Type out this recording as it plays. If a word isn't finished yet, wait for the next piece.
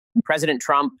President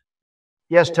Trump.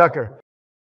 Yes, Tucker.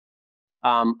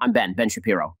 I'm Ben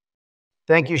Shapiro.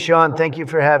 Thank you, Sean. Thank you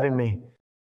for having me.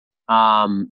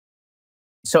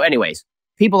 So anyways,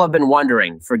 people have been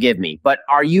wondering, forgive me, but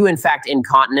are you in fact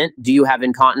incontinent? Do you have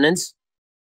incontinence?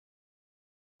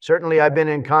 Certainly, I've been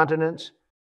incontinence.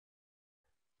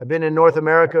 I've been in North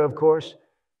America, of course.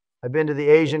 I've been to the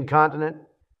Asian continent,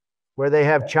 where they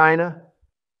have China,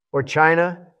 or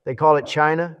China. They call it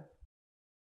China.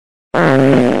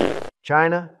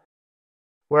 China,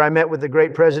 where I met with the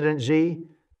great President Xi,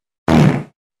 and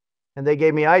they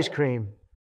gave me ice cream.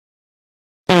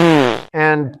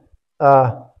 And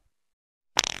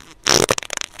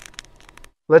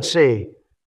let's see.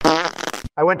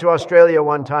 I went to Australia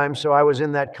one time, so I was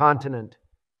in that continent.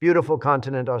 Beautiful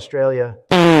continent, Australia.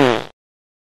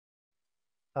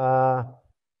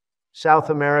 South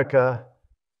America,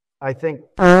 I think.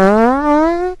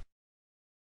 I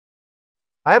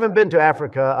haven't been to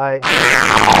Africa.